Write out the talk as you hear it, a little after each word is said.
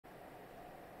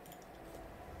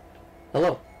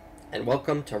Hello, and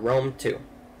welcome to Rome 2,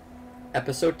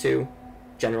 Episode 2,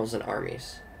 Generals and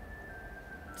Armies.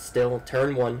 Still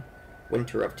Turn 1,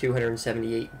 Winter of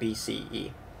 278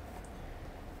 BCE.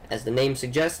 As the name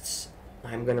suggests,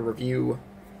 I'm going to review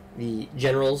the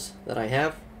generals that I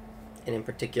have, and in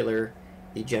particular,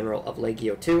 the General of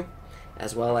Legio II,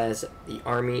 as well as the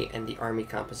army and the army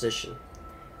composition.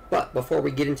 But before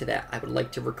we get into that, I would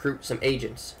like to recruit some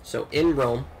agents. So in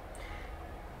Rome,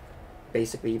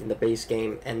 basically even the base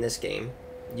game and this game,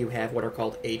 you have what are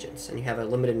called agents, and you have a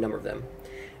limited number of them.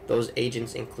 Those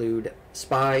agents include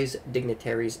spies,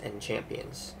 dignitaries, and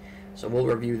champions. So we'll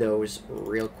review those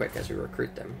real quick as we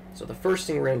recruit them. So the first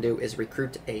thing we're going to do is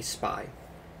recruit a spy.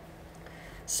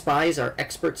 Spies are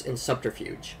experts in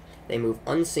subterfuge. They move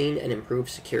unseen and improve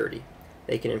security.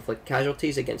 They can inflict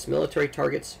casualties against military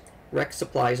targets, wreck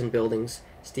supplies and buildings,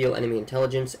 steal enemy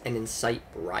intelligence, and incite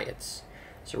riots.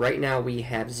 So right now we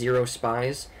have 0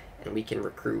 spies, and we can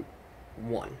recruit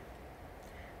 1.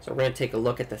 So we're going to take a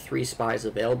look at the 3 spies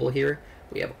available here.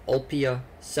 We have Ulpia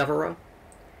Severa,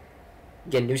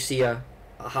 Genucia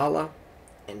Ahala,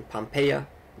 and Pompeia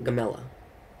Gamella.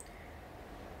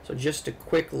 So just a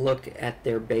quick look at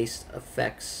their base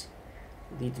effects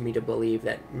leads me to believe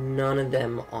that none of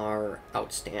them are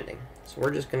outstanding. So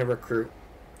we're just going to recruit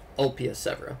Ulpia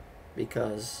Severa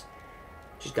because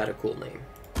she's got a cool name.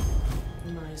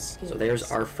 So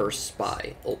there's our first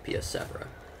spy, Ulpia Severa.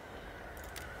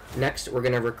 Next, we're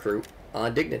going to recruit a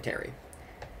dignitary.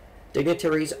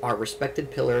 Dignitaries are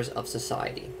respected pillars of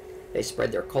society. They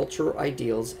spread their cultural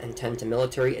ideals and tend to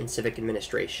military and civic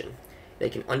administration.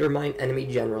 They can undermine enemy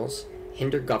generals,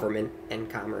 hinder government and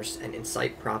commerce, and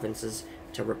incite provinces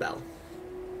to rebel.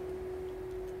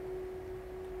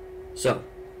 So,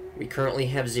 we currently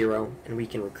have 0, and we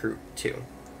can recruit 2.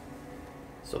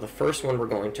 So the first one we're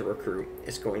going to recruit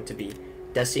is going to be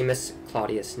Decimus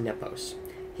Claudius Nepos.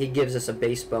 He gives us a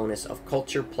base bonus of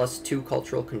culture plus 2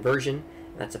 cultural conversion,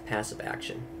 and that's a passive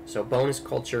action. So bonus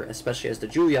culture, especially as the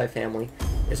Julii family,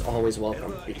 is always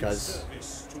welcome because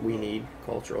we need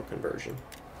cultural conversion.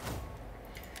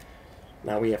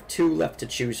 Now we have 2 left to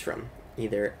choose from,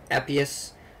 either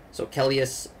Appius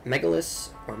Socelius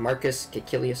Megalus or Marcus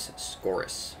Caecilius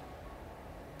Scaurus.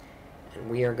 And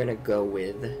we are going to go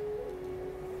with...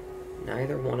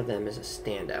 neither one of them is a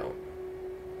standout.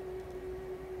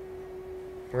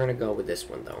 We're going to go with this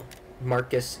one, though.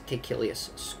 Marcus Caecilius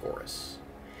Scaurus.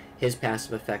 His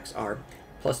passive effects are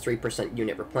plus 3%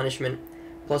 unit replenishment,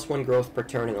 plus 1 growth per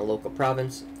turn in a local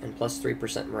province, and plus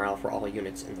 3% morale for all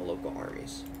units in the local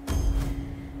armies.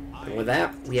 And with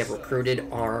that, we have recruited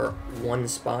our 1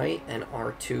 spy and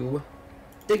our 2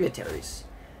 dignitaries.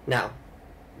 Now,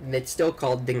 it's still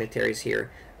called dignitaries here,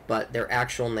 but their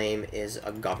actual name is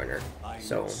a governor.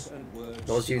 So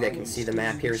those of you that can see the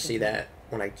map here see that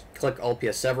when I click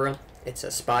Ulpia Severa, it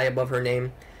says spy above her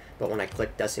name, but when I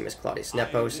click Decimus Claudius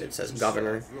Nepos, it says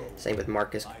governor. Same with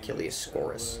Marcus Caecilius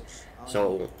Scaurus.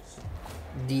 So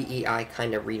DEI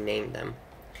kind of renamed them.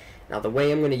 Now the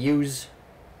way I'm going to use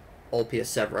Ulpia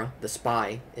Severa, the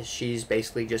spy, is she's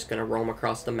basically just going to roam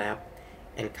across the map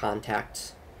and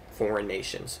contact foreign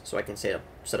nations, so I can set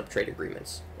up trade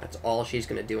agreements. That's all she's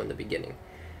going to do in the beginning.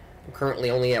 I'm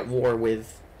currently only at war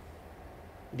with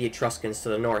the Etruscans to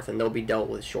the north, and they'll be dealt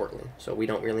with shortly, so we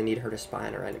don't really need her to spy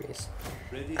on our enemies.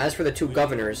 As for the 2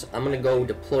 governors, I'm going to go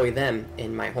deploy them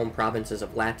in my home provinces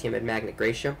of Latium and Magna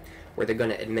Graecia, where they're going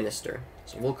to administer.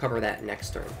 So we'll cover that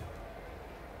next turn.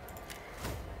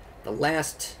 The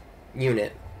last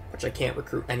unit, which I can't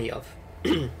recruit any of,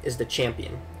 is the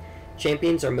champion.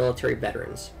 Champions are military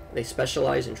veterans. They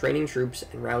specialize in training troops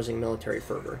and rousing military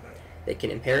fervor. They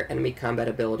can impair enemy combat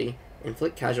ability,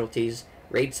 inflict casualties,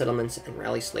 raid settlements, and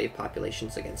rally slave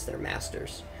populations against their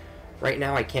masters. Right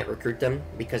now I can't recruit them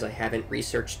because I haven't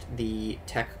researched the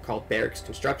tech called barracks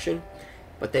construction,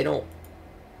 but they don't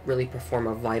really perform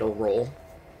a vital role.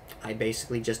 I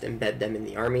basically just embed them in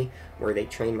the army where they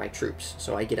train my troops,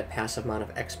 so I get a passive amount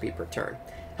of XP per turn.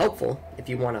 Helpful if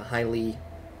you want a highly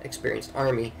experienced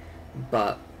army,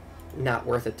 but not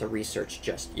worth it to research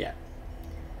just yet.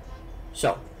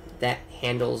 So that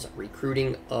handles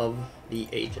recruiting of the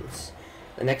agents.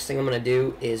 The next thing I'm going to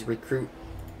do is recruit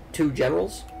 2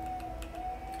 generals.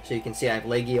 So you can see I have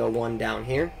Legio 1 down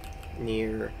here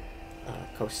near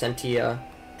Cosentia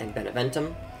and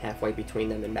Beneventum, halfway between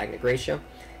them and Magna Graecia,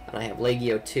 and I have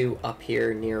Legio 2 up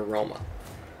here near Roma.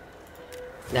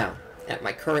 Now, at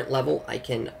my current level, I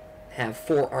can have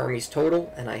 4 armies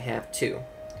total, and I have 2.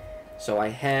 So I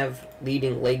have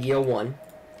leading Legio 1,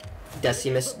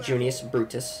 Decimus Junius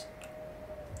Brutus,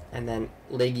 and then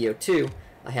Legio 2,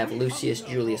 I have Lucius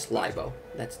Julius Libo.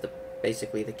 That's the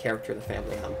basically the character of the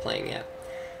family I'm playing at.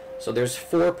 So there's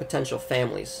 4 potential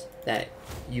families that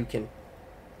you can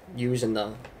use in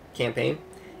the campaign,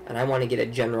 and I want to get a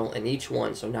general in each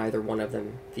one so neither one of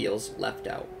them feels left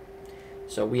out.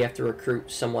 So we have to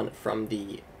recruit someone from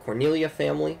the Cornelia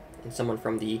family and someone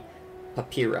from the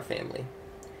Papyra family.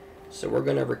 So we're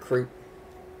going to recruit,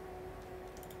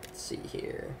 let's see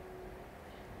here,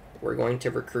 we're going to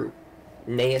recruit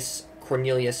Gnaeus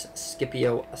Cornelius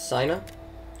Scipio Asina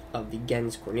of the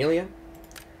gens Cornelia.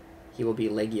 He will be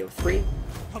Legio 3.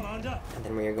 Commander. And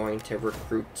then we are going to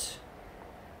recruit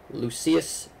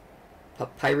Lucius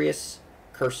Papirius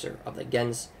Cursor of the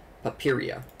gens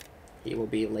Papyria. He will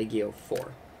be Legio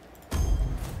 4.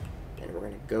 And we're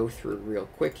going to go through real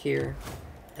quick here.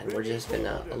 And we're just going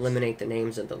to eliminate the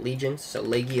names of the legions. So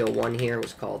Legio 1 here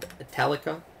was called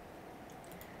Italica.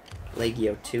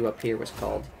 Legio 2 up here was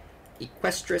called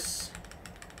Equestris.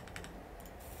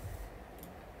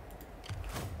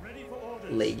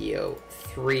 Legio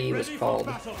 3 was called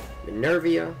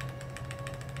Minervia.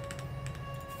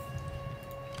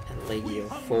 And Legio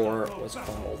 4 was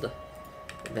called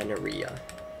Veneria.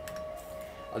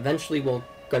 Eventually we're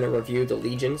going to review the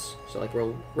legions. So like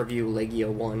we'll review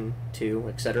Legio 1, 2,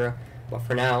 etc. But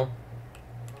for now,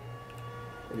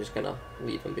 we're just going to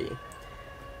leave them be.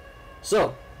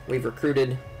 So, we've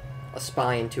recruited a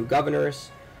spy and 2 governors.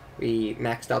 We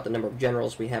maxed out the number of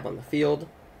generals we have on the field.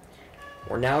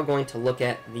 We're now going to look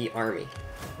at the army.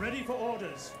 Ready for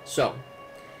orders. So,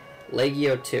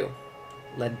 Legio 2,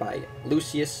 led by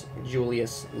Lucius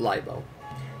Julius Libo.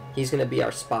 He's going to be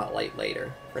our spotlight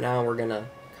later. For now, we're going to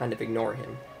kind of ignore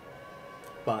him.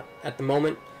 But at the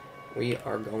moment, we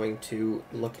are going to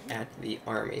look at the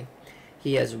army.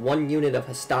 He has 1 unit of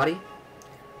Hastati,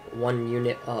 1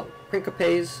 unit of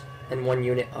Principes, and 1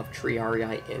 unit of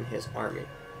Triarii in his army.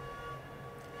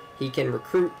 He can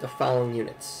recruit the following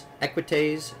units: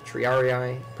 Equites,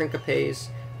 Triarii, Principes,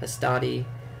 Hastati,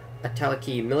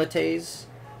 Italici Milites,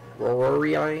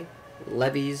 Rorii,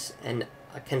 Levies, and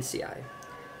Acencii.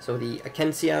 So the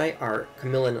Acencii are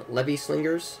Camillan levy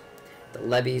slingers, the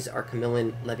Levies are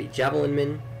Camillan levy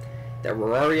javelinmen, the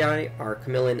Rorii are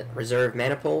Camillan reserve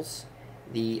manipoles,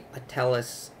 the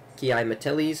Italici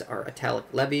Metellis are Italic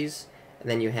levies, and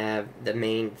then you have the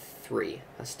main 3,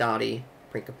 Hastati,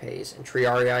 Principes, and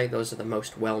Triarii. Those are the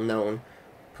most well-known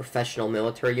professional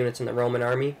military units in the Roman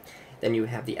army. Then you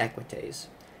have the Equites.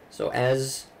 So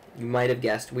as you might have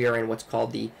guessed, we are in what's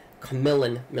called the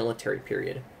Camillan military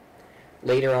period.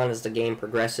 Later on, as the game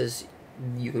progresses,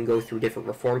 you can go through different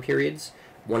reform periods,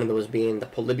 one of those being the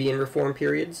Polybian reform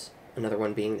periods, another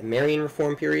one being the Marian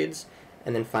reform periods,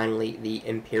 and then finally the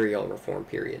Imperial reform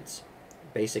periods.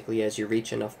 Basically, as you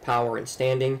reach enough power and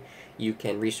standing, you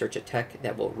can research a tech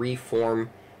that will reform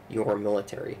your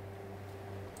military.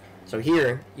 So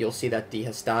here, you'll see that the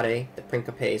Hastati, the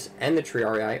Principes, and the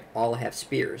Triarii all have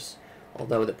spears,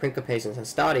 although the Principes and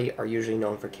Hastati are usually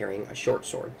known for carrying a short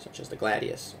sword, such as the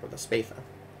Gladius or the Spatha.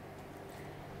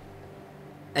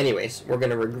 Anyways, we're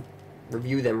going to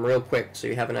review them real quick so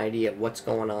you have an idea of what's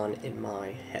going on in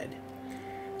my head.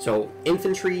 So,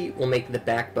 infantry will make the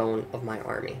backbone of my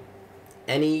army.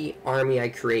 Any army I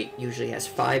create usually has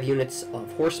 5 units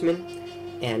of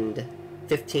horsemen and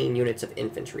 15 units of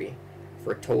infantry,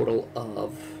 for a total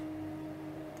of,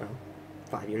 well,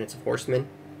 5 units of horsemen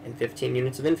and 15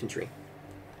 units of infantry.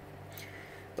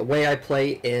 The way I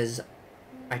play is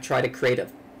I try to create a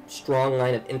strong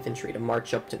line of infantry to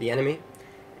march up to the enemy,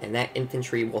 and that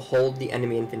infantry will hold the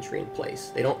enemy infantry in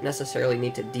place. They don't necessarily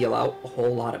need to deal out a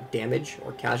whole lot of damage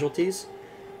or casualties.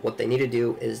 What they need to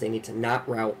do is they need to not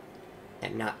rout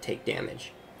and not take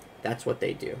damage. That's what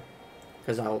they do.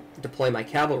 Because I'll deploy my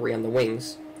cavalry on the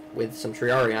wings with some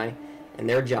Triarii, and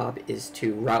their job is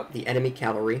to rout the enemy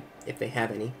cavalry, if they have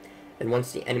any, and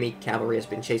once the enemy cavalry has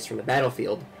been chased from the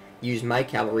battlefield, use my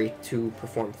cavalry to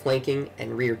perform flanking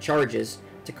and rear charges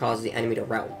to cause the enemy to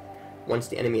rout. Once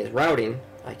the enemy is routing,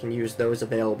 I can use those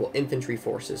available infantry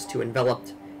forces to envelop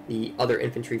the other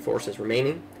infantry forces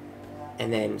remaining,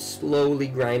 and then slowly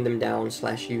grind them down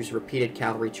 / use repeated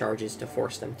cavalry charges to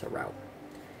force them to rout.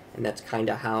 And that's kind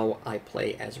of how I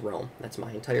play as Rome. That's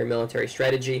my entire military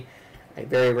strategy. I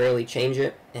very rarely change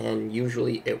it, and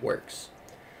usually it works.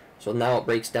 So now it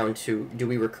breaks down to, do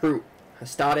we recruit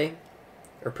Hastati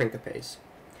or Principes?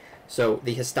 So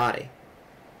the Hastati,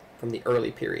 from the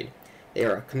early period, they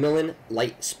are a Camillan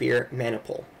light spear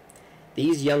manipule.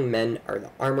 These young men are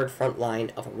the armored front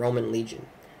line of a Roman legion,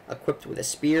 equipped with a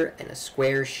spear and a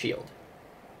square shield.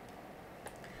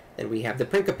 Then we have the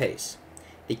Principes,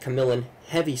 the Camillan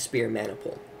heavy spear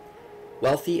manipule.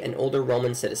 Wealthy and older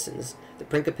Roman citizens, the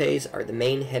Principes are the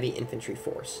main heavy infantry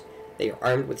force. They are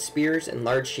armed with spears and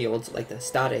large shields like the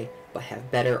Hastati, but have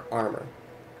better armor.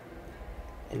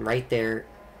 And right there,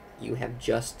 you have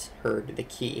just heard the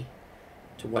key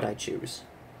to what I choose.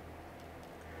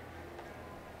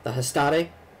 The Hastati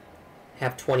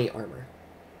have 20 armor.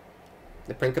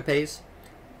 The Principes,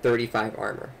 35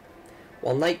 armor.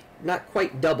 While not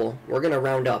quite double, we're going to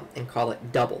round up and call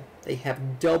it double. They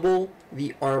have double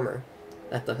the armor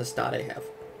that the Hastati have.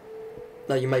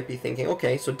 Now you might be thinking,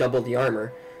 okay, so double the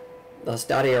armor. The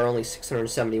Hastati are only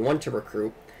 671 to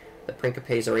recruit. The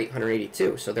Principes are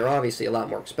 882, so they're obviously a lot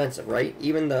more expensive, right?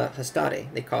 Even the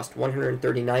Hastati, they cost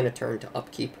 139 a turn to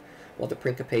upkeep, while the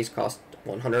Principes cost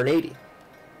 180.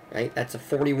 Right? That's a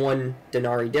 41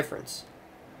 denarii difference.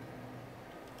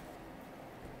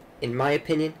 In my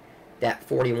opinion, that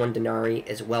 41 denarii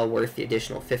is well worth the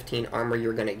additional 15 armor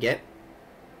you're going to get.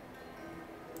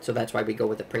 So that's why we go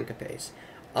with the Principes.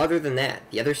 Other than that,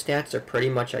 the other stats are pretty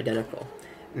much identical.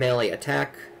 Melee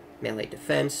attack, melee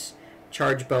defense,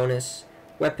 charge bonus,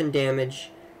 weapon damage,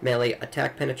 melee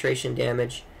attack penetration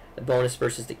damage, the bonus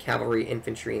versus the cavalry,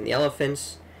 infantry, and the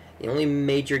elephants. The only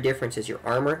major difference is your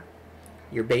armor,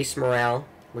 your base morale,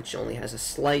 which only has a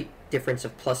slight difference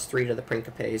of +3 to the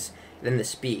Principes, and then the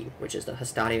speed, which is the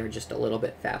Hastati are just a little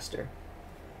bit faster.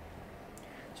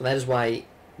 So that is why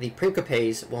the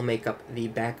Principes will make up the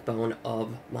backbone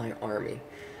of my army.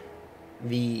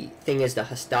 The thing is, the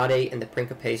Hastati and the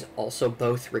Principes also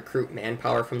both recruit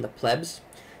manpower from the plebs,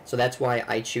 so that's why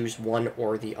I choose one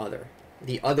or the other.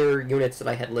 The other units that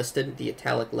I had listed, the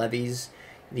Italic Levies,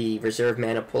 the Reserve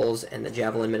Maniples, and the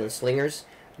Javelin Men and Slingers,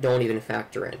 don't even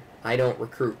factor in. I don't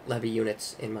recruit levy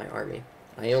units in my army.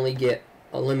 I only get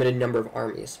a limited number of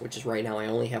armies, which is right now I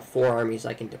only have 4 armies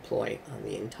I can deploy on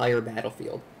the entire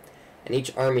battlefield. And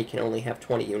each army can only have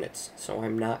 20 units, so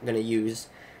I'm not going to use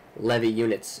levy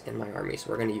units in my armies.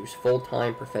 We're going to use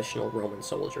full-time professional Roman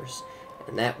soldiers,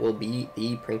 and that will be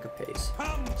the Principes.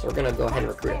 So we're going to go ahead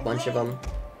and recruit a bunch of them.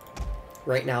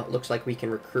 Right now it looks like we can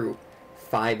recruit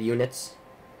 5 units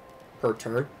per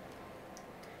turn.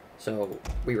 So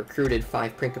we recruited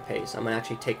 5 Principes. I'm going to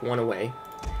actually take one away.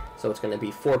 So it's going to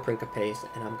be 4 Principes,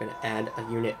 and I'm going to add a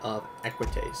unit of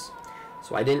Equites.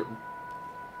 So I didn't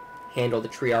handle the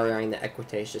Triarii and the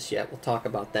Equites just yet. We'll talk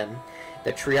about them.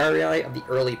 The Triarii of the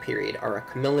early period are a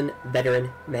Camillan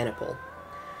veteran maniple.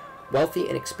 Wealthy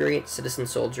and experienced citizen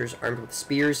soldiers armed with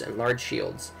spears and large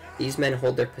shields. These men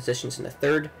hold their positions in the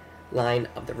 3rd line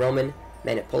of the Roman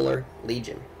Manipular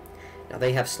Legion. Now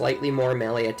they have slightly more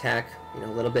melee attack, a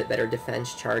little bit better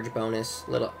defense, charge bonus,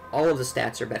 all of the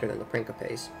stats are better than the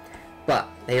Principes. But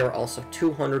they are also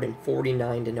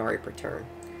 249 denarii per turn.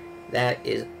 That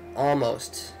is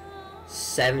almost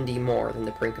 70 more than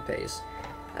the Principes.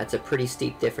 That's a pretty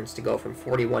steep difference to go from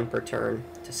 41 per turn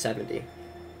to 70.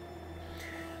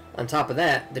 On top of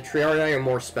that, the Triarii are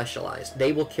more specialized.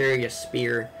 They will carry a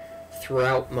spear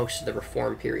throughout most of the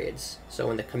Reform periods.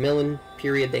 So in the Camillan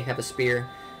period they have a spear.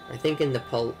 I think in the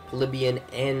Polybian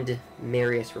and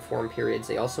Marius Reform periods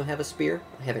they also have a spear.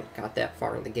 I haven't got that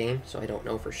far in the game, so I don't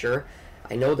know for sure.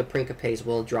 I know the Principes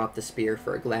will drop the spear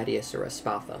for a Gladius or a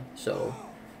Spatha, so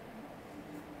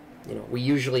we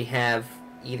usually have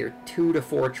either 2 to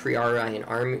 4 Triarii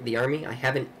in the army. I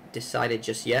haven't decided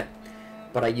just yet,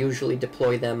 but I usually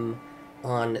deploy them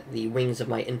on the wings of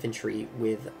my infantry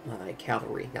with my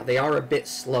cavalry. Now they are a bit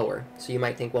slower, so you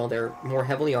might think, well, they're more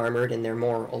heavily armored and they're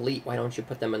more elite, why don't you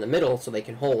put them in the middle so they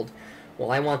can hold? Well,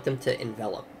 I want them to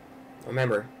envelop.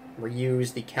 Remember, we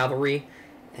use the cavalry,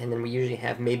 and then we usually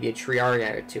have maybe a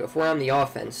Triarii or 2. If we're on the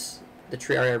offense, the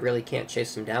Triarii really can't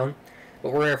chase them down, but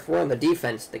if we're on the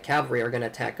defense, the cavalry are going to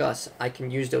attack us. I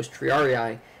can use those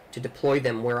Triarii to deploy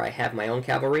them where I have my own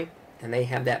cavalry, and they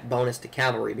have that bonus to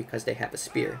cavalry because they have a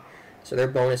spear. So their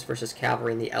bonus versus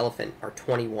cavalry and the elephant are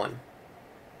 21.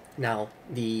 Now,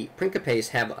 the Principes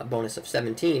have a bonus of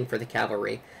 17 for the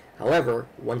cavalry. However,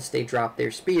 once they drop their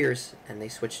spears and they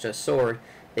switch to a sword,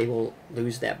 they will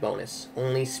lose that bonus.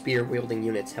 Only spear-wielding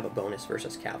units have a bonus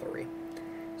versus cavalry.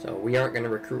 So we aren't going to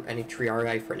recruit any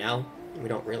Triarii for now. We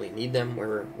don't really need them.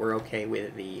 We're okay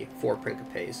with the 4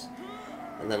 Principes.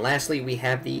 And then lastly, we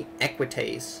have the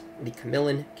Equites, the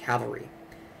Camillan cavalry.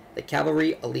 The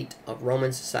cavalry elite of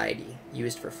Roman society,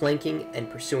 used for flanking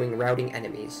and pursuing routing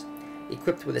enemies,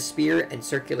 equipped with a spear and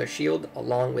circular shield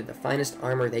along with the finest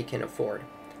armor they can afford.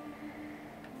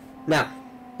 Now,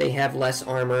 they have less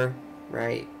armor,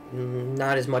 right?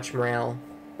 Not as much morale,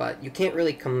 but you can't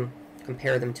really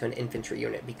compare them to an infantry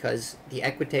unit because the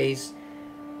Equites,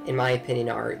 in my opinion,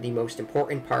 are the most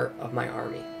important part of my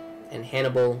army, and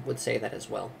Hannibal would say that as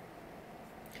well.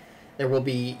 there will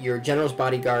be your general's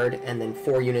bodyguard and then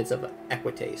 4 units of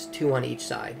equites, 2 on each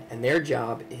side. And their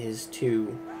job is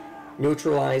to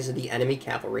neutralize the enemy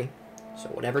cavalry. So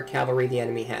whatever cavalry the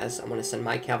enemy has, I'm going to send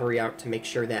my cavalry out to make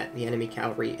sure that the enemy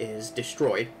cavalry is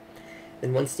destroyed.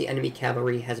 Then once the enemy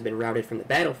cavalry has been routed from the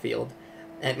battlefield,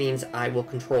 that means I will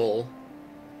control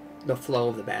the flow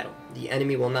of the battle. The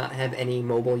enemy will not have any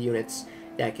mobile units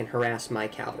that can harass my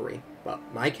cavalry, but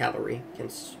my cavalry can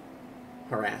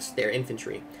harass their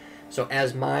infantry. So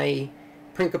as my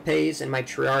Principes and my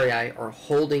Triarii are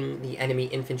holding the enemy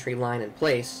infantry line in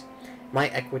place, my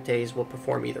equites will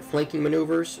perform either flanking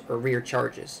maneuvers or rear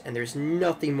charges. And there's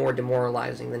nothing more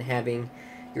demoralizing than having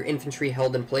your infantry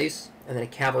held in place and then a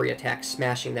cavalry attack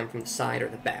smashing them from the side or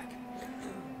the back.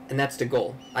 And that's the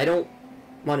goal. I don't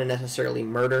want to necessarily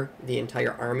murder the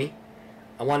entire army.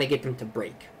 I want to get them to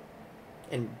break.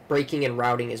 And breaking and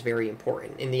routing is very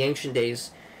important. In the ancient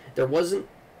days, there wasn't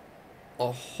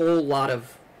a whole lot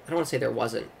of... I don't want to say there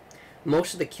wasn't.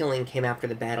 Most of the killing came after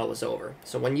the battle was over.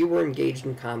 So when you were engaged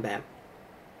in combat,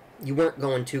 you weren't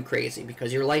going too crazy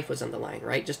because your life was on the line,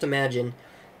 right? Just imagine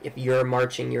if you're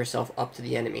marching yourself up to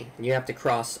the enemy and you have to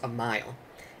cross a mile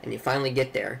and you finally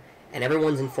get there and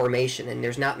everyone's in formation and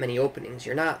there's not many openings.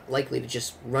 You're not likely to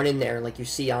just run in there like you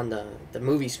see on the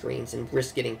movie screens and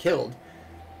risk getting killed.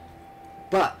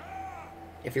 But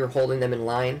if you're holding them in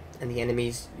line and the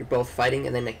enemies, you're both fighting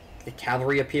and then the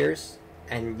cavalry appears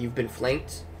and you've been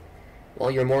flanked,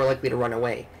 well, you're more likely to run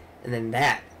away. And then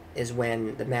that is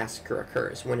when the massacre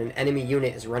occurs. When an enemy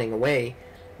unit is running away,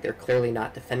 they're clearly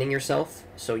not defending yourself,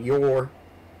 so your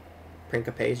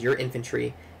Principes, your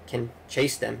infantry, can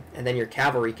chase them, and then your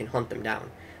cavalry can hunt them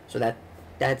down. So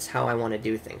that's how I want to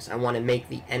do things. I want to make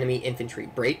the enemy infantry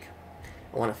break.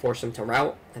 I want to force them to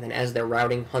rout, and then as they're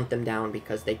routing, hunt them down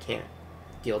because they can't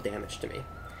deal damage to me.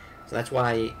 So that's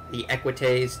why the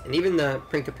equites, and even the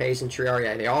Principes and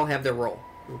Triarii, they all have their role.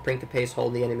 The Principes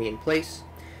hold the enemy in place.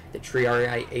 The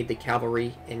Triarii aid the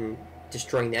cavalry in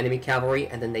destroying the enemy cavalry,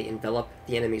 and then they envelop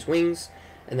the enemy's wings.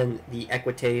 And then the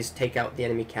equites take out the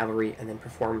enemy cavalry and then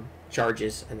perform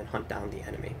charges and then hunt down the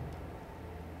enemy.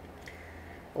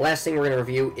 The last thing we're going to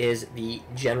review is the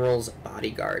general's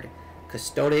bodyguard.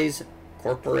 Custodes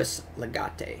Corporis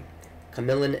Legate,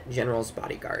 Camillan general's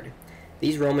bodyguard.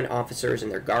 These Roman officers and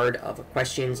their guard of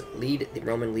equestrians lead the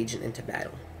Roman legion into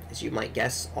battle. As you might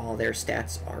guess, all their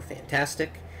stats are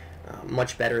fantastic,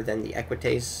 much better than the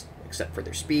equites, except for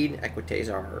their speed. Equites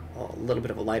are a little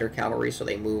bit of a lighter cavalry, so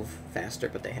they move faster,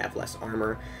 but they have less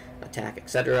armor, attack,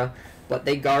 etc. But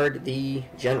they guard the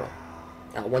general.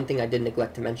 One thing I did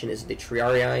neglect to mention is the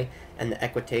Triarii and the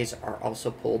equites are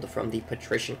also pulled from the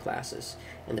patrician classes,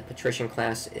 and the patrician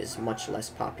class is much less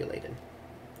populated.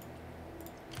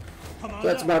 So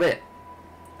that's about it.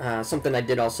 Something I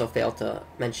did also fail to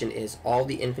mention is all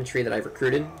the infantry that I've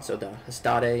recruited. So the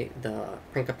Hastade, the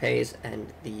Principes,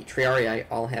 and the Triarii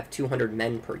all have 200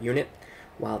 men per unit,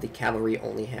 while the cavalry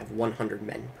only have 100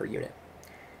 men per unit.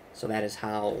 So that is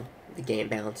how the game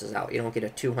balances out. You don't get a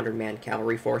 200-man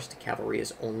cavalry force. The cavalry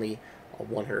is only a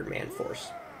 100-man force.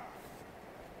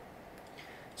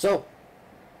 So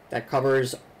that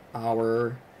covers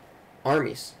our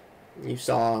armies. You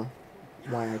saw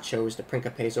why I chose the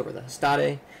Principes over the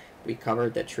Hastade. We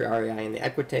covered the Triarii and the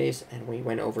equites, and we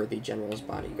went over the general's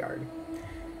bodyguard.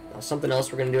 Now, something else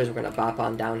we're going to do is we're going to bop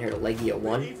on down here to Legio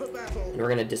 1, and we're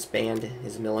going to disband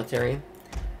his military.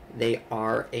 They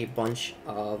are a bunch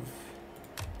of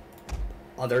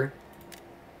other,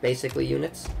 basically,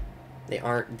 units. They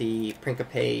aren't the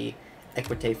Principe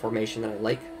Equite formation that I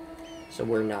like, so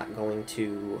we're not going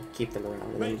to keep them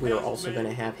around. And then we're also going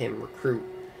to have him recruit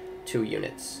 2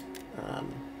 units.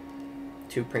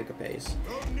 2 Principes.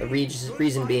 The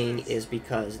reason being is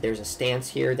because there's a stance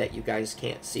here that you guys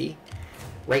can't see.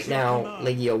 Right now,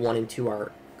 Legio 1 and 2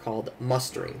 are called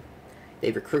mustering.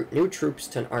 They recruit new troops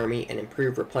to an army and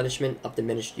improve replenishment of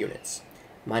diminished units.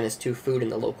 -2 food in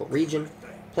the local region,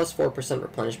 plus 4%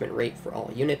 replenishment rate for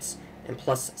all units, and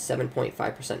plus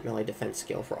 7.5% melee defense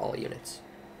skill for all units.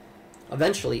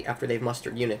 Eventually, after they've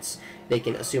mustered units, they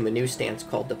can assume a new stance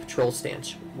called the patrol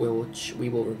stance, which we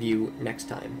will review next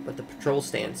time. But the patrol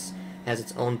stance has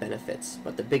its own benefits,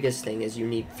 but the biggest thing is you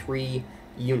need 3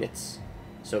 units,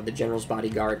 so the general's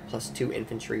bodyguard plus 2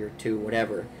 infantry or 2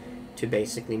 whatever, to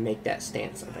basically make that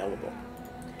stance available.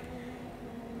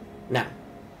 Now,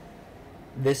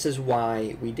 this is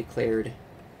why we declared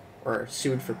or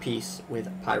sued for peace with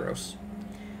Pyros.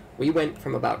 We went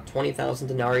from about 20,000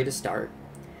 denarii to start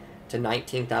to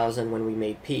 19,000 when we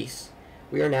made peace.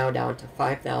 We are now down to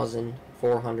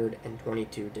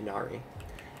 5,422 denarii.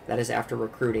 That is after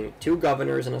recruiting 2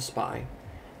 governors and a spy,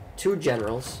 2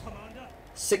 generals,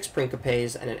 6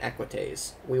 Principes, and an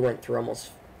Equites. We went through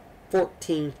almost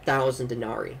 14,000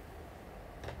 denarii.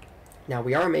 Now,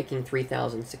 we are making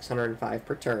 3,605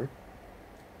 per turn.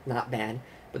 Not bad,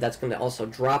 but that's going to also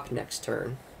drop next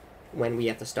turn when we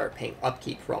have to start paying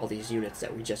upkeep for all these units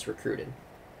that we just recruited.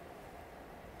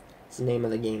 It's the name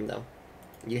of the game, though.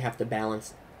 You have to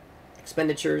balance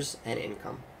expenditures and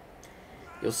income.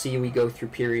 You'll see we go through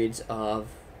periods of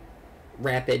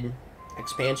rapid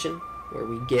expansion where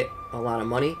we get a lot of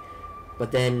money,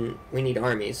 but then we need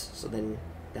armies, so then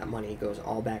that money goes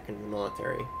all back into the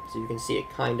military. So you can see it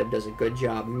kind of does a good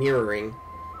job mirroring,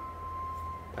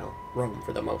 well, Rome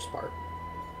for the most part.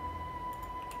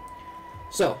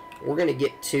 So, we're going to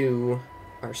get to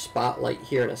our spotlight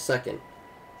here in a second.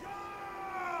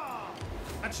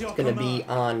 It's going to be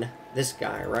on this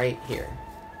guy right here.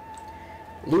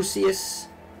 Lucius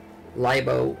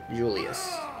Libo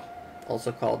Julius,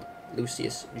 also called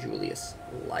Lucius Julius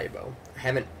Libo. I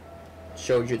haven't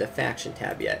showed you the faction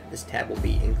tab yet. This tab will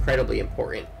be incredibly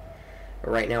important.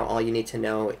 But right now, all you need to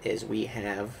know is we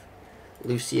have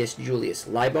Lucius Julius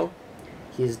Libo.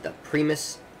 He is the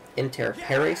primus inter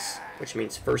pares, which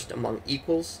means first among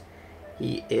equals.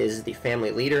 He is the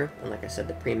family leader, and like I said,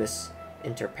 the primus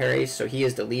inter pares, so he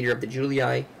is the leader of the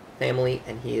Julii family,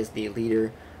 and he is the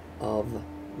leader of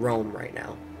Rome right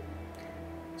now.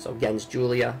 So Gens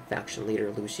Julia, faction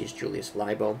leader Lucius Julius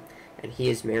Libo, and he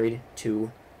is married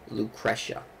to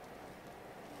Lucretia.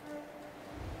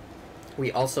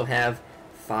 We also have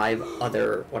 5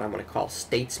 other, what I'm going to call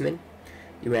statesmen.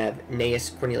 You have Gnaeus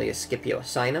Cornelius Scipio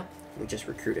Sina, we just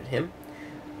recruited him.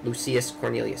 Lucius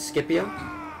Cornelius Scipio,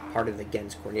 part of the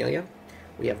Gens Cornelia.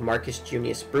 We have Marcus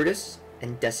Junius Brutus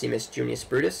and Decimus Junius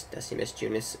Brutus. Decimus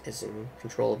Junius is in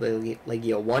control of the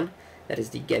Legio 1, that is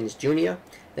the Gens Junia.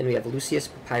 Then we have Lucius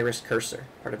Papyrus Cursor,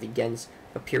 part of the Gens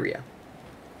Papiria.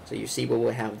 So you see we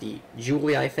will have the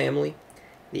Julii family,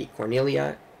 the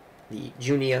Cornelia, the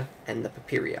Junia, and the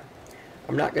Papiria.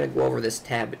 I'm not going to go over this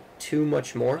tab too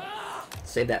much more.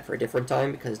 Save that for a different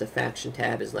time because the faction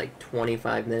tab is like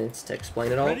 25 minutes to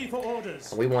explain it all. Ready for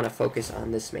orders. We want to focus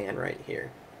on this man right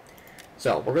here.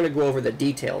 So we're going to go over the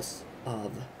details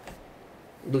of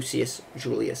Lucius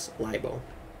Julius Libo.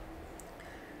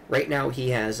 Right now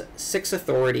he has 6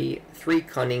 authority, 3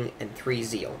 cunning, and 3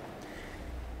 zeal.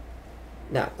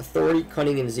 Now, authority,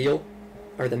 cunning, and zeal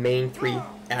are the main 3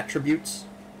 attributes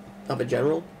of a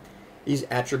general. These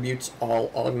attributes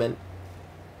all augment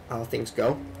how things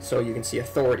go. So you can see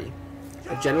authority.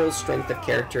 A general's strength of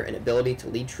character and ability to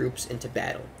lead troops into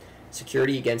battle.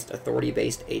 Security against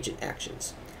authority-based agent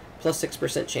actions. Plus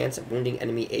 6% chance of wounding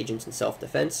enemy agents in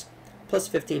self-defense. Plus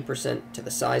 15% to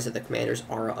the size of the commander's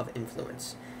aura of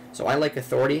influence. So I like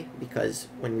authority because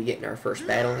when we get in our first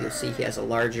battle, you'll see he has a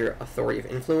larger authority of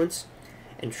influence,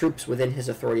 and troops within his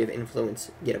authority of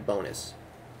influence get a bonus.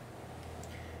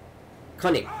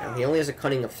 Cunning. Now, he only has a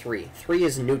cunning of 3. 3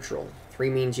 is neutral. 3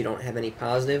 means you don't have any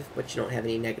positive, but you don't have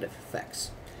any negative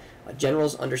effects. A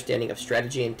general's understanding of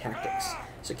strategy and tactics.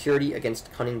 Security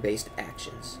against cunning-based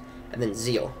actions. And then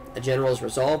zeal. A general's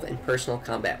resolve and personal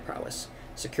combat prowess.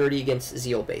 Security against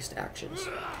zeal-based actions.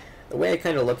 The way I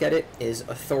kind of look at it is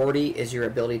authority is your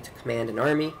ability to command an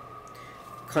army.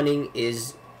 Cunning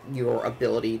is your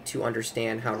ability to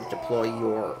understand how to deploy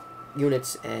your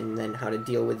units and then how to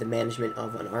deal with the management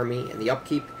of an army and the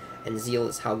upkeep. And zeal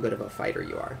is how good of a fighter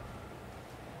you are.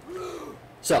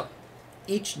 So,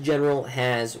 each general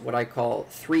has what I call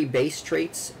 3 base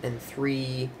traits and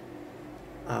 3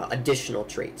 additional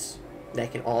traits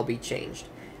that can all be changed.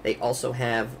 They also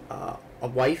have a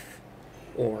wife,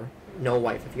 or no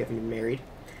wife if you haven't been married.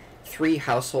 3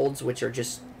 households, which are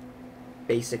just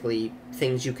basically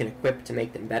things you can equip to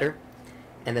make them better.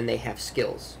 And then they have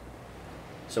skills.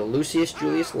 So Lucius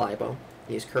Julius Libo,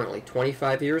 he is currently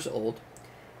 25 years old.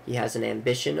 He has an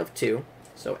ambition of 2.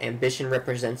 So ambition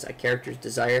represents a character's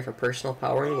desire for personal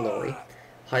power and glory.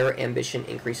 Higher ambition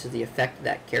increases the effect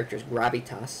that character's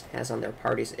gravitas has on their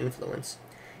party's influence.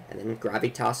 And then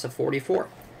gravitas of 44.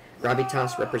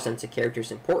 Gravitas represents a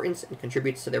character's importance and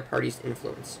contributes to their party's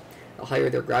influence. The higher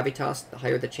their gravitas, the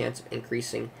higher the chance of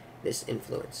increasing this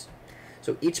influence.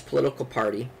 So each political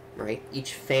party, right,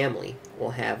 each family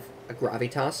will have a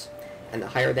gravitas, and the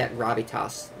higher that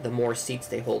gravitas, the more seats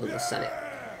they hold in the Senate.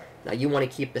 Now you want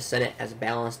to keep the Senate as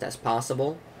balanced as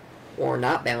possible, or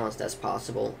not balanced as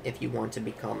possible if you want to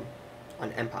become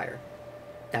an empire.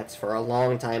 That's for a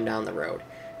long time down the road.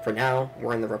 For now,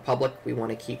 we're in the Republic, we want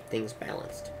to keep things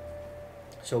balanced.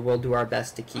 So we'll do our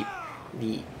best to keep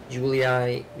the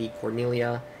Julii, the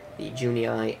Cornelia, the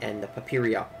Junii, and the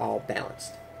Papiria all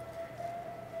balanced.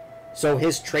 So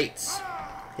his traits.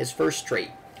 His first trait,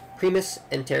 Primus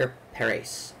inter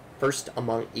pares, first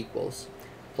among equals.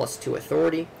 +2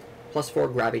 authority, +4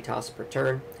 gravitas per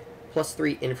turn,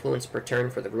 +3 influence per turn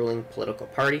for the ruling political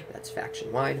party, that's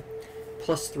faction-wide,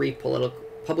 +3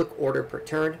 public order per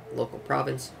turn, local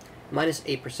province,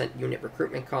 -8% unit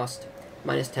recruitment cost,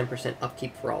 -10%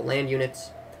 upkeep for all land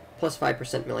units,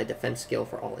 +5% melee defense skill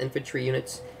for all infantry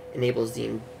units, enables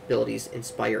the abilities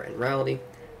Inspire and Rally,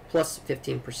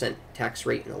 +15% tax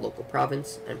rate in the local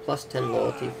province, and +10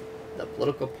 loyalty for the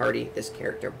political party this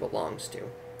character belongs to.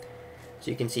 So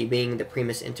you can see being the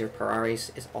Primus inter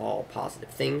pares is all positive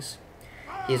things.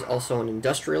 He is also an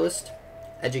industrialist.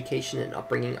 Education and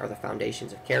upbringing are the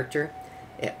foundations of character.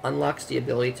 It unlocks the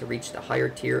ability to reach the higher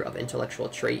tier of intellectual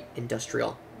trait,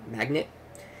 Industrial Magnet,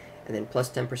 and then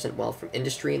 +10% wealth from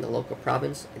industry in the local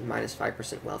province, and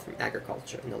 -5% wealth from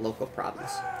agriculture in the local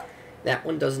province. That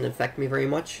one doesn't affect me very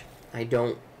much. I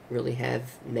don't really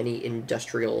have many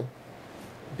industrial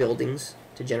buildings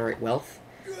to generate wealth,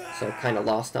 so kind of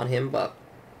lost on him, but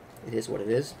it is what it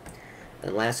is.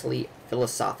 And lastly,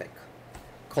 philosophic.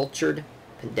 Cultured,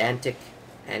 pedantic,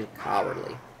 and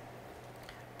cowardly.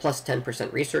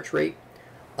 +10% research rate.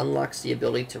 Unlocks the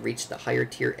ability to reach the higher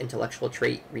tier intellectual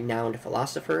trait, Renowned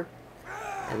Philosopher.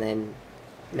 And then,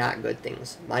 not good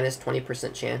things.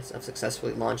 -20% chance of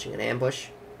successfully launching an ambush.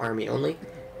 Army only.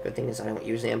 Good thing is I don't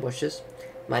use ambushes.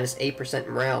 -8%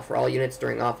 morale for all units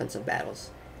during offensive battles.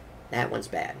 That one's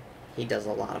bad. He does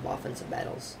a lot of offensive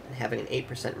battles, and having an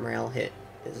 8% morale hit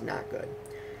is not good.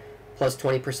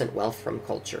 +20% wealth from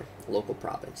culture, local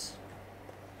province.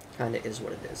 Kinda is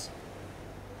what it is.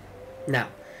 Now,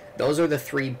 those are the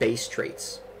 3 base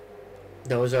traits.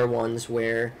 Those are ones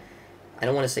where, I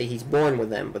don't want to say he's born with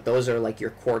them, but those are like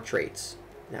your core traits.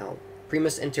 Now,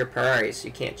 Primus inter pares,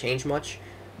 you can't change much,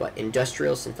 but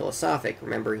Industrialist and Philosophic,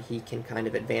 remember, he can kind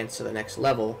of advance to the next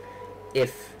level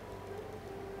if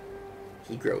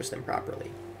he grows them properly.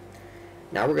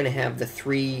 Now we're going to have the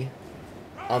 3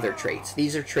 other traits.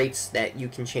 These are traits that you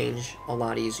can change a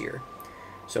lot easier.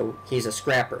 So he's a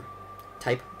scrapper,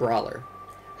 type brawler.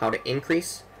 How to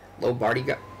increase, low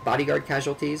bodyguard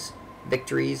casualties,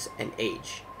 victories, and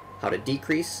age. How to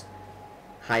decrease,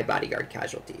 high bodyguard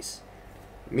casualties.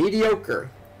 Mediocre,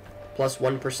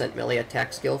 +1% melee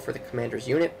attack skill for the commander's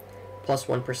unit,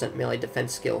 +1% melee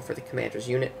defense skill for the commander's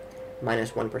unit,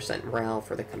 -1% morale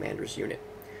for the commander's unit.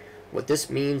 What this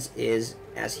means is,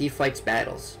 as he fights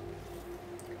battles,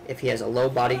 if he has a low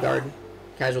bodyguard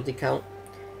casualty count,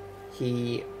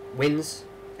 he wins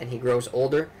and he grows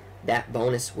older, that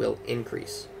bonus will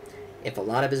increase. If a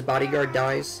lot of his bodyguard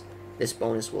dies, this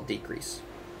bonus will decrease.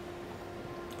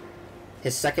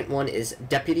 His second one is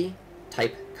Deputy,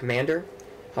 type Commander.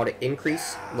 How to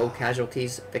increase low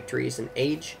casualties, victories, and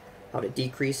age. How to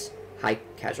decrease high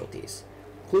casualties.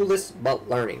 Clueless but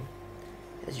learning.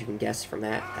 As you can guess from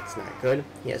that, that's not good.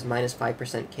 He has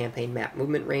 -5% campaign map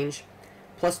movement range,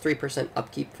 +3%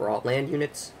 upkeep for all land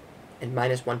units, and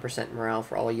 -1% morale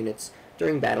for all units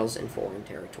during battles in foreign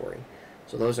territory.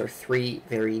 So those are 3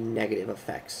 very negative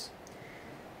effects.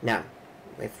 Now,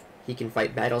 if he can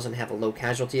fight battles and have a low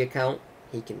casualty account,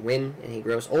 he can win and he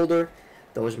grows older,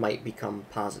 those might become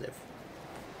positive.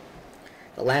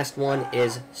 The last one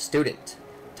is Student,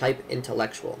 type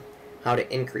Intellectual. How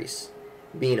to increase,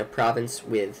 be in a province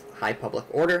with high public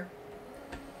order,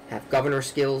 have governor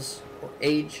skills or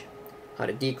age. How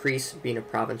to decrease, be in a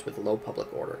province with low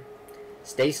public order.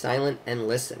 Stay silent and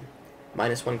listen,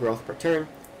 -1 growth per turn,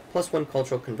 +1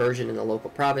 cultural conversion in the local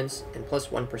province, and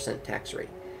 +1% tax rate.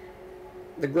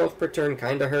 The growth per turn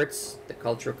kinda hurts, the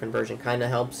cultural conversion kinda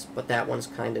helps, but that one's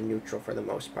kinda neutral for the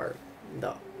most part.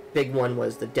 The big one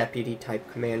was the Deputy type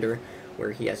Commander,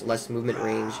 where he has less movement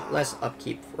range, less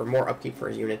upkeep, or more upkeep for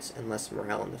his units, and less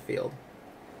morale in the field.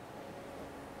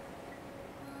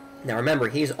 Now remember,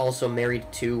 he's also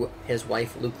married to his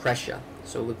wife Lucretia,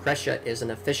 so Lucretia is an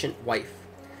efficient wife.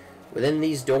 Within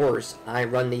these doors, I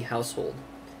run the household.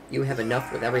 You have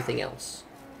enough with everything else.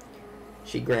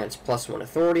 She grants +1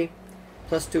 authority,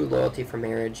 +2 loyalty for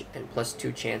marriage, and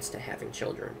 +2 chance to having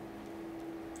children.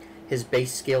 His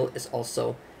base skill is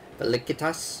also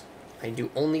Felicitas. I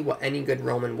do only what any good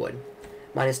Roman would.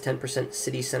 -10%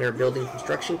 city center building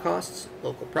construction costs,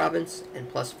 local province, and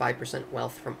 +5%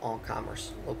 wealth from all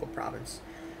commerce, local province.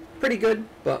 Pretty good,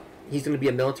 but he's going to be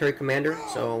a military commander,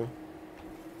 so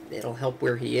it'll help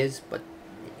where he is, but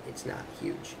it's not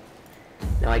huge.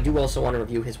 Now I do also want to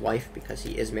review his wife because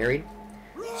he is married.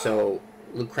 So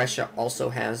Lucretia also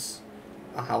has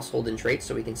a household and traits,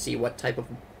 so we can see what type of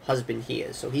husband he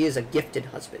is. So he is a gifted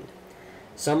husband.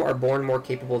 Some are born more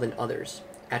capable than others,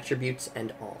 attributes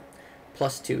and all.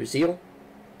 +2 zeal,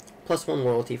 +1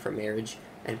 loyalty for marriage,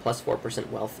 and plus 4%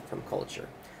 wealth from culture.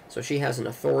 So she has an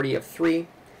authority of 3,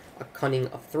 a cunning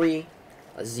of 3,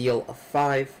 a zeal of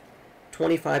 5,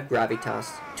 25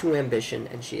 gravitas, 2 ambition,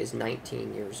 and she is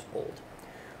 19 years old.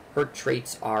 Her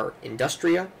traits are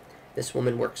Industria. This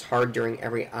woman works hard during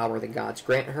every hour the gods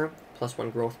grant her, plus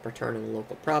 1 growth per turn in the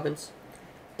local province.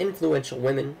 Influential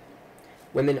women.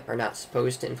 Women are not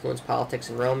supposed to influence politics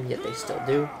in Rome, yet they still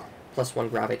do. Plus 1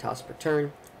 gravitas per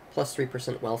turn, plus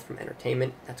 3% wealth from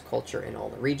entertainment, that's culture in all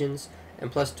the regions,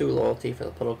 and plus 2 loyalty for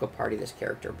the political party this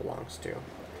character belongs to.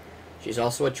 She's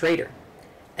also a trader.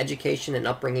 Education and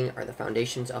upbringing are the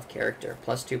foundations of character,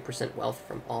 plus 2% wealth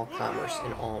from all commerce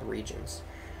in all regions.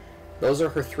 Those are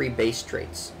her 3 base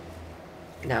traits.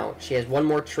 Now, she has 1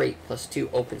 more trait plus 2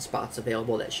 open spots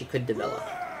available that she could develop.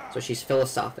 So she's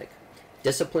philosophic.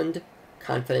 Disciplined,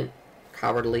 confident,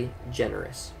 cowardly,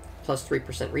 generous. Plus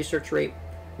 3% research rate,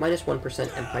 minus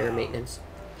 1% empire maintenance,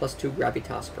 plus 2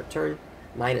 gravitas per turn,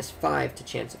 minus 5 to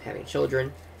chance of having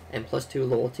children, and plus 2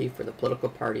 loyalty for the political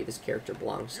party this character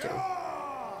belongs to.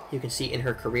 You can see in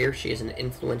her career she is an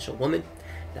influential woman.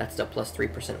 That's the plus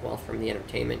 3% wealth from the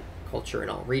entertainment, culture in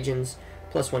all regions,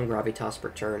 plus 1 gravitas per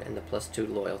turn, and the plus 2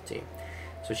 loyalty.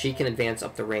 So she can advance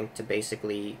up the rank to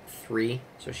basically 3.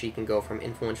 So she can go from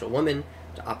influential woman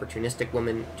to opportunistic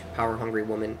woman to power-hungry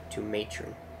woman to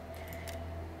matron.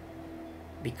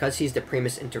 Because he's the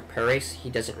primus inter pares,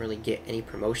 he doesn't really get any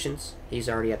promotions. He's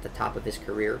already at the top of his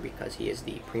career because he is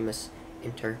the primus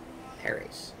inter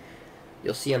pares.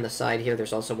 You'll see on the side here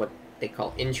there's also what they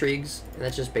call intrigues, and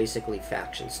that's just basically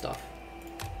faction stuff.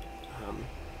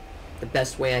 The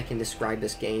best way I can describe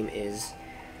this game is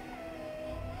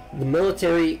the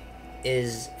military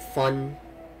is fun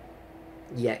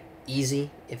yet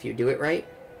easy if you do it right.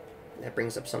 That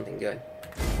brings up something good.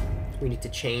 We need to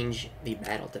change the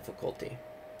battle difficulty.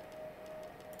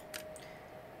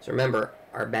 So remember,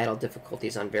 our battle difficulty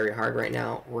is on very hard right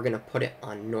now. We're going to put it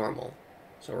on normal.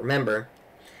 So remember,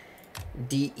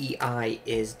 DEI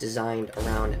is designed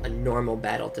around a normal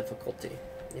battle difficulty.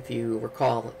 If you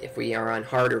recall, if we are on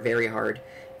hard or very hard,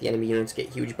 the enemy units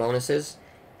get huge bonuses,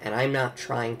 and I'm not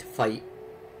trying to fight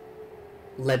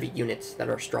levy units that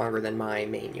are stronger than my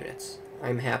main units.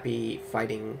 I'm happy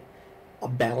fighting a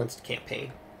balanced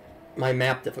campaign. My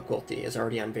map difficulty is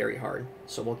already on very hard,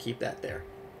 so we'll keep that there.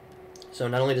 So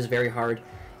not only does very hard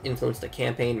influence the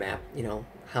campaign map, you know,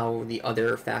 how the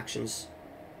other factions,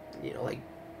 you know, like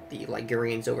the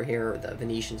Ligurians over here or the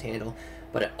Venetians handle,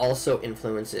 but it also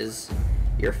influences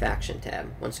your faction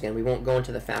tab. Once again, we won't go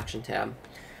into the faction tab,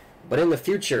 but in the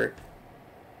future,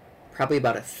 probably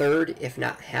about a third, if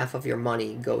not half of your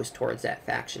money goes towards that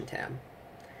faction tab.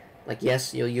 Like,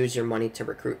 yes, you'll use your money to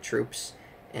recruit troops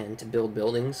and to build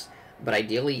buildings, but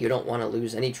ideally you don't want to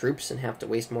lose any troops and have to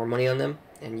waste more money on them,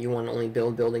 and you want to only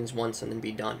build buildings once and then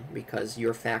be done, because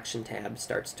your faction tab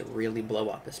starts to really blow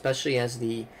up, especially as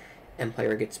the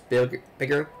empire gets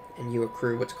bigger and you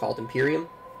accrue what's called Imperium.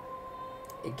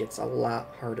 It gets a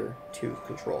lot harder to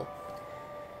control.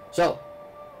 So,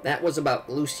 that was about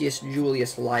Lucius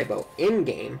Julius Libo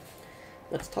in-game.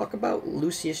 Let's talk about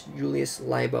Lucius Julius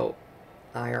Libo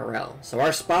IRL. So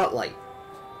our spotlight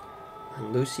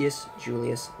on Lucius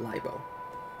Julius Libo.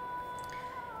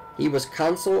 He was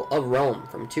consul of Rome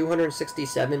from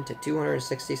 267 to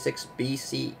 266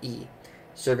 BCE,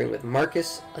 serving with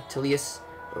Marcus Attilius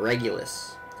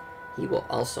Regulus. He will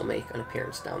also make an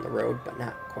appearance down the road, but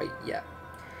not quite yet.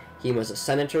 He was a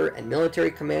senator and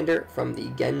military commander from the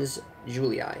Gens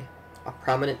Julii, a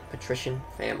prominent patrician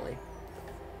family.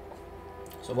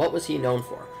 So what was he known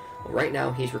for? Well, right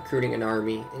now he's recruiting an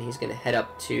army, and he's going to head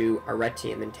up to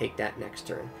Arretium and take that next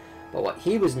turn. But what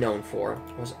he was known for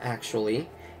was actually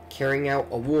carrying out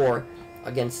a war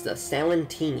against the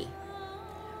Salentini,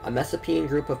 a Mesopotamian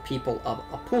group of people of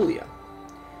Apulia.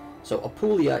 So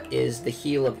Apulia is the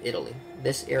heel of Italy.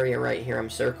 This area right here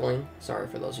I'm circling, sorry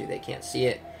for those of you that can't see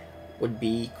it, would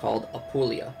be called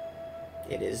Apulia.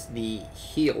 It is the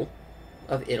heel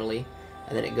of Italy,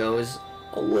 and then it goes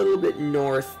a little bit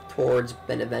north towards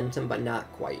Beneventum, but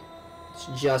not quite. It's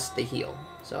just the heel.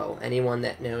 So anyone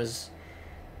that knows,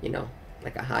 you know,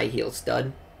 like a high heel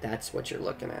stud, that's what you're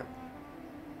looking at.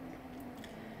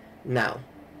 Now,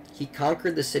 he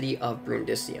conquered the city of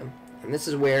Brundisium, and this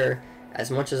is where, as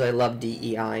much as I love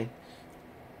DEI,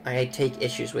 I take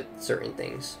issues with certain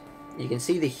things. You can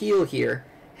see the heel here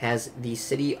has the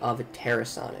city of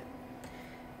Terrace on it.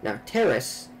 Now,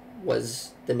 Terrace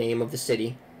was the name of the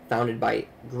city founded by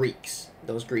Greeks.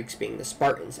 Those Greeks being the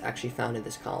Spartans actually founded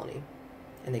this colony,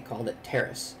 and they called it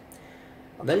Terrace.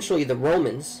 Eventually, the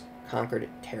Romans conquered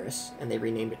Terrace, and they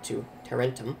renamed it to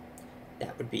Tarentum.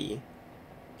 That would be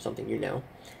something you know.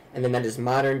 And then that is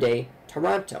modern-day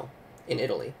Taranto in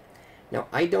Italy. Now,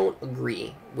 I don't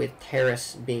agree with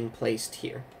Terrace being placed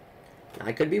here. Now,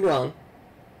 I could be wrong.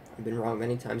 I've been wrong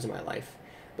many times in my life.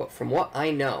 But from what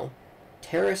I know,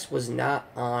 Terrace was not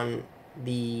on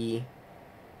the...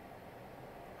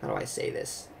 how do I say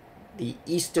this? The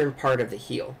eastern part of the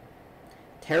heel.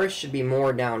 Terrace should be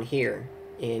more down here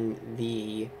in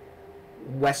the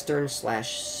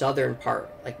western/southern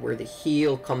part, like where the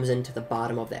heel comes into the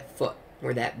bottom of that foot,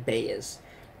 where that bay is.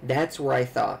 That's where I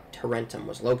thought Tarentum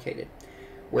was located.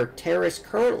 Where Terrace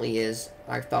currently is,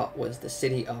 I thought was the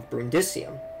city of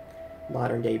Brundisium,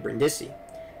 modern-day Brindisi.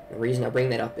 The reason I bring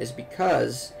that up is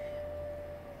because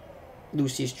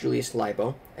Lucius Julius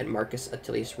Libo and Marcus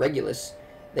Attilius Regulus,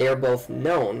 they are both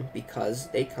known because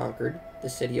they conquered the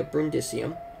city of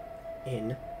Brundisium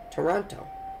in Taranto.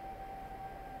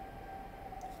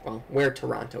 Well, where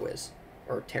Taranto is,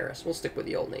 or Terrace. We'll stick with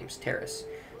the old names, Terrace.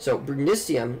 So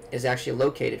Brundisium is actually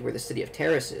located where the city of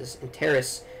Terrace is, and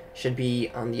Terrace should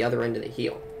be on the other end of the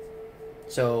heel.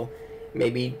 So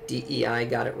maybe DEI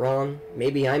got it wrong.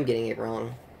 Maybe I'm getting it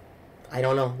wrong. I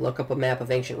don't know. Look up a map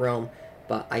of ancient Rome,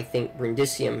 but I think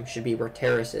Brundisium should be where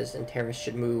Terrace is, and Terrace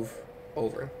should move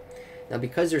over. Now,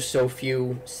 because there's so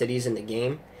few cities in the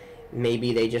game,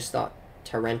 maybe they just thought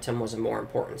Tarentum was a more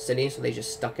important city, so they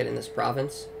just stuck it in this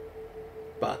province.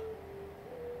 But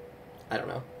I don't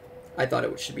know. I thought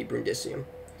it should be Brundisium.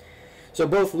 So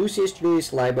both Lucius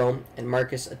Julius Libo and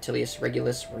Marcus Attilius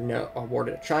Regulus were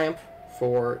awarded a triumph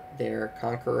for their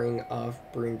conquering of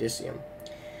Brundisium.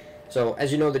 So,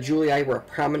 as you know, the Julii were a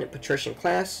prominent patrician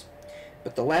class,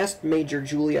 but the last major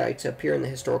Julii to appear in the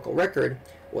historical record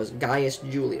was Gaius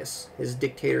Julius, his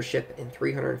dictatorship in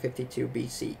 352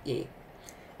 BCE.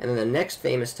 And then the next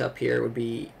famous to appear would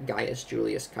be Gaius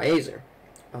Julius Caesar,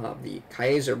 the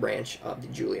Caesar branch of the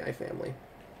Julii family.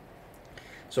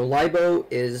 So Libo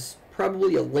is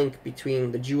probably a link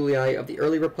between the Julii of the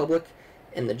early Republic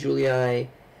and the Julii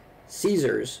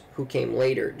Caesars who came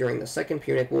later during the Second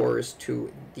Punic Wars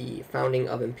to the founding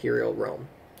of Imperial Rome.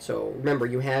 So remember,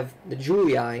 you have the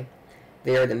Julii,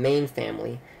 they are the main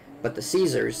family, but the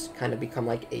Caesars kind of become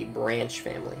like a branch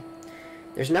family.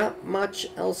 There's not much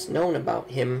else known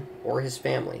about him or his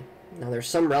family. Now, there's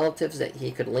some relatives that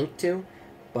he could link to,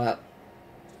 but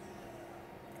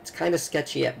it's kind of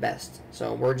sketchy at best.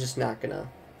 So we're not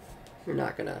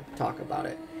gonna talk about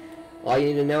it. All you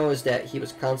need to know is that he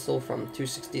was consul from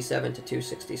 267 to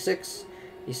 266.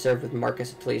 He served with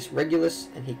Marcus Attilius Regulus,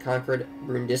 and he conquered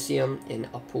Brundisium in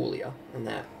Apulia. And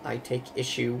that I take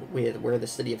issue with where the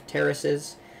city of Terrace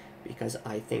is, because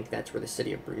I think that's where the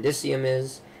city of Brundisium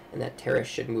is, and that Terrace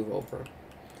should move over.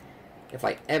 If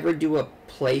I ever do a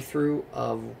playthrough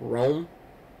of Rome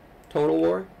Total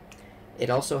War, it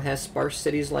also has sparse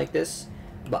cities like this,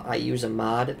 but I use a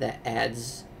mod that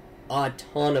adds a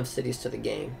ton of cities to the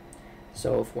game.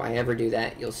 So if I ever do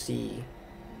that, you'll see,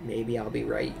 maybe I'll be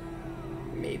right,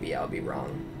 maybe I'll be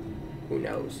wrong, who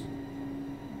knows.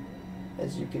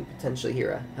 As you can potentially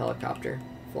hear a helicopter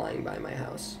flying by my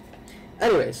house.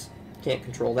 Anyways, can't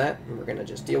control that, and we're going to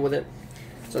just deal with it.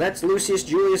 So that's Lucius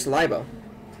Julius Libo.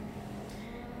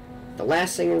 The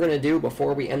last thing we're going to do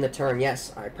before we end the turn,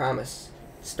 yes, I promise,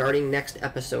 starting next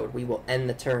episode, we will end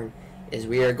the turn, is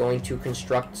we are going to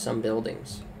construct some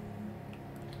buildings.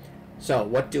 So,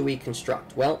 what do we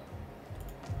construct? Well,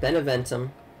 Beneventum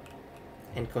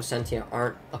and Cosentia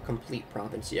aren't a complete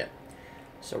province yet.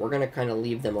 So we're going to kind of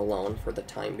leave them alone for the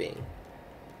time being.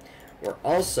 We're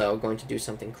also going to do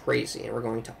something crazy, and we're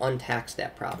going to untax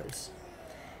that province.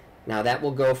 Now that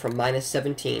will go from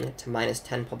 -17 to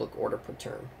 -10 public order per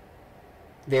turn.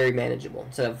 Very manageable.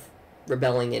 Instead of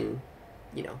rebelling in,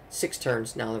 6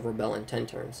 turns, now they'll rebel in 10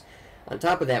 turns. On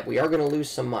top of that, we are going to lose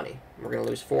some money. We're going to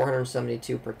lose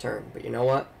 472 per turn. But you know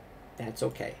what? That's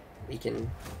okay. We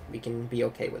can be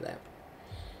okay with that.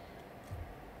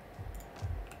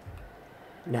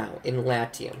 Now, in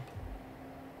Latium,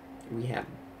 we have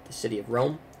the city of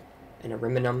Rome, and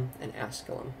Ariminum, and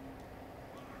Asculum.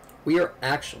 We are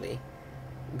actually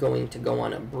going to go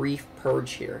on a brief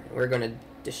purge here, and we're going to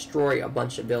destroy a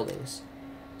bunch of buildings.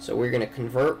 So we're going to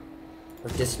convert or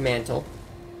dismantle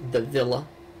the villa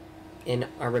in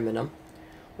Ariminum.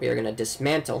 We are going to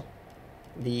dismantle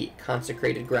the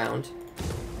consecrated ground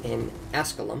in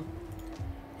Asculum,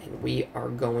 and we are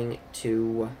going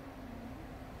to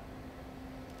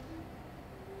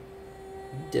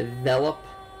develop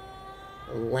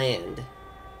land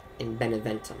in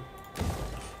Beneventum.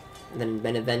 And then in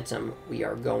Beneventum, we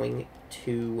are going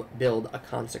to build a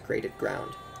consecrated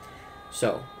ground.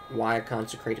 So, why a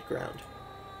consecrated ground?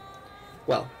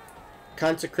 Well,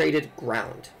 consecrated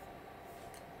ground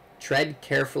Tread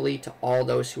carefully to all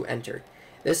those who enter.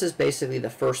 This is basically the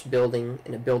first building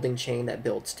in a building chain that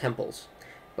builds temples.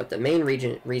 But the main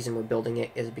reason we're building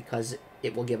it is because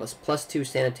it will give us +2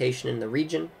 sanitation in the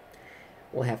region.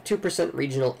 We'll have 2%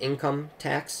 regional income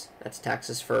tax. That's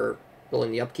taxes for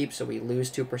building the upkeep, so we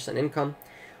lose 2% income.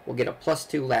 We'll get a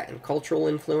 +2 Latin cultural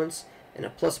influence and a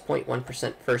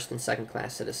 +0.1% first and second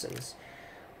class citizens.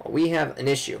 Well, we have an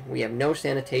issue. We have no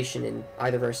sanitation in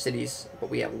either of our cities, but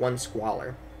we have 1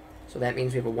 squalor. So that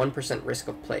means we have a 1% risk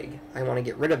of plague. I want to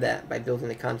get rid of that by building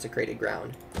the consecrated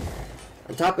ground.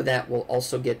 On top of that, we'll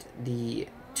also get the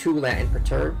 2 Latin per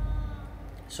turn.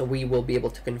 So we will be able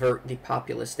to convert the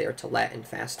populace there to Latin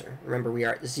faster. Remember, we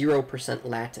are at 0%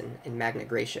 Latin in Magna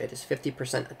Graecia. It is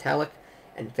 50% Italic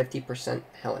and 50%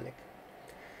 Hellenic.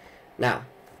 Now,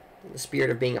 in the spirit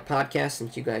of being a podcast,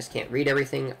 since you guys can't read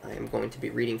everything, I am going to be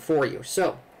reading for you.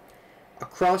 So,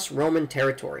 across Roman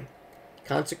territory,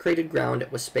 consecrated ground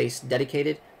was space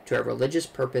dedicated to a religious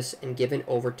purpose and given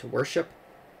over to worship,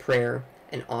 prayer,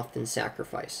 and often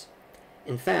sacrifice.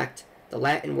 In fact, the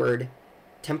Latin word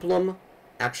templum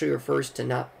actually refers to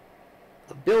not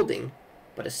a building,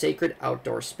 but a sacred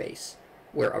outdoor space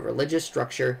where a religious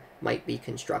structure might be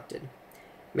constructed.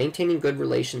 Maintaining good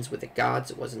relations with the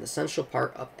gods was an essential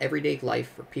part of everyday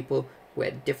life for people who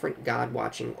had different god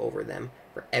watching over them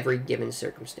for every given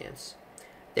circumstance.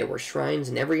 There were shrines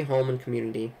in every home and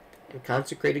community, and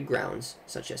consecrated grounds,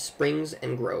 such as springs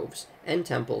and groves and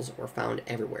temples, were found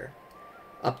everywhere.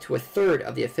 Up to 1/3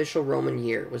 of the official Roman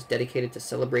year was dedicated to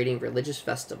celebrating religious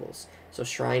festivals, so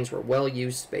shrines were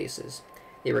well-used spaces.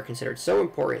 They were considered so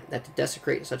important that to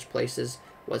desecrate such places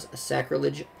was a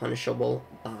sacrilege punishable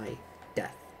by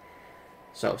death.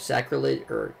 So sacrilege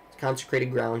or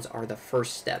consecrated grounds are the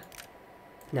first step.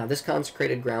 Now this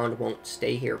consecrated ground won't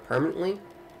stay here permanently.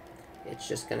 It's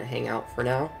just going to hang out for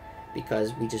now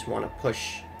because we just want to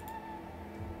push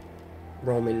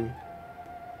Roman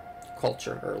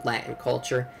culture or Latin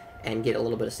culture and get a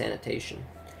little bit of sanitation.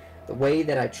 The way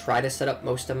that I try to set up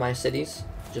most of my cities,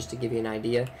 just to give you an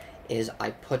idea, is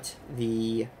I put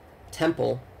the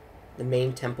temple, the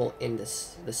main temple, in the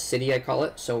city, I call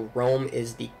it. So Rome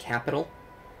is the capital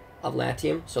of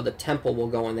Latium, so the temple will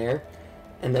go in there,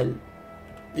 and then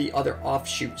the other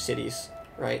offshoot cities,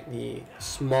 right, the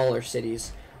smaller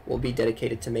cities, will be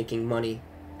dedicated to making money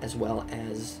as well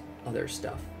as other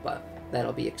stuff, but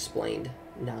that'll be explained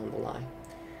down the line.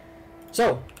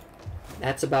 So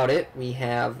that's about it. We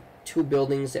have 2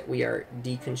 buildings that we are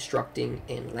deconstructing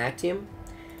in Latium.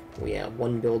 We have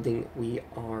 1 building we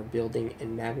are building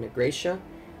in Magna Graecia,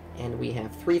 and we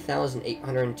have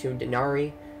 3,802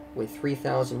 denarii with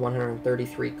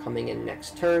 3,133 coming in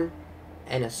next turn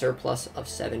and a surplus of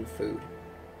 7 food.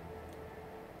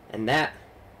 And that,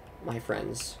 my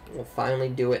friends, will finally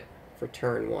do it for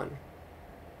turn 1.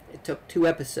 It took 2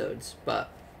 episodes, but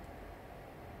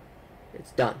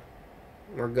it's done.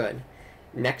 We're good.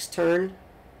 Next turn,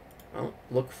 well,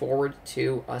 look forward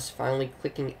to us finally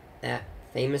clicking that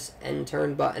famous end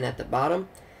turn button at the bottom,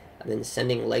 and then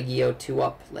sending Legio 2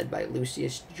 up, led by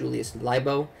Lucius Julius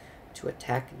Libo, to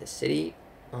attack the city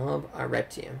of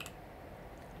Arretium.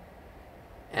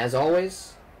 As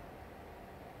always,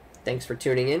 thanks for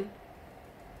tuning in.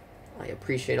 I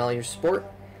appreciate all your support,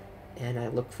 and I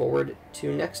look forward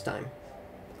to next time.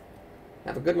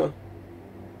 Have a good one.